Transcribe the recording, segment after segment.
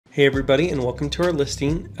Hey everybody, and welcome to our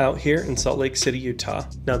listing out here in Salt Lake City, Utah.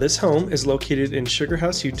 Now this home is located in Sugar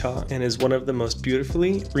House, Utah, and is one of the most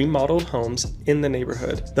beautifully remodeled homes in the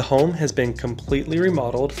neighborhood. The home has been completely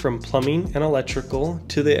remodeled from plumbing and electrical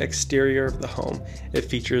to the exterior of the home. It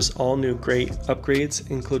features all new great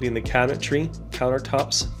upgrades, including the cabinetry,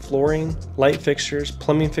 countertops, flooring, light fixtures,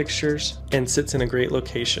 plumbing fixtures, and sits in a great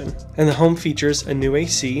location. And the home features a new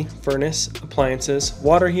AC, furnace, appliances,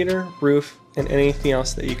 water heater, roof, and anything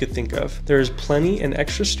else that you could think of. There is plenty and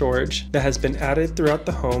extra storage that has been added throughout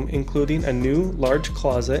the home, including a new large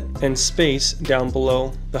closet and space down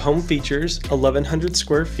below. The home features 1,100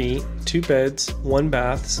 square feet, 2 beds, 1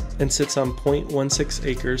 bath, and sits on 0.16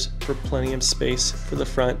 acres for plenty of space for the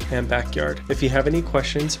front and backyard. If you have any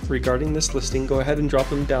questions regarding this listing, go ahead and drop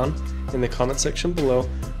them down in the comment section below,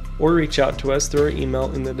 or reach out to us through our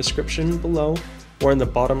email in the description below or in the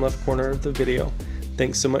bottom left corner of the video.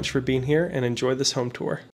 Thanks so much for being here and enjoy this home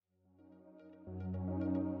tour.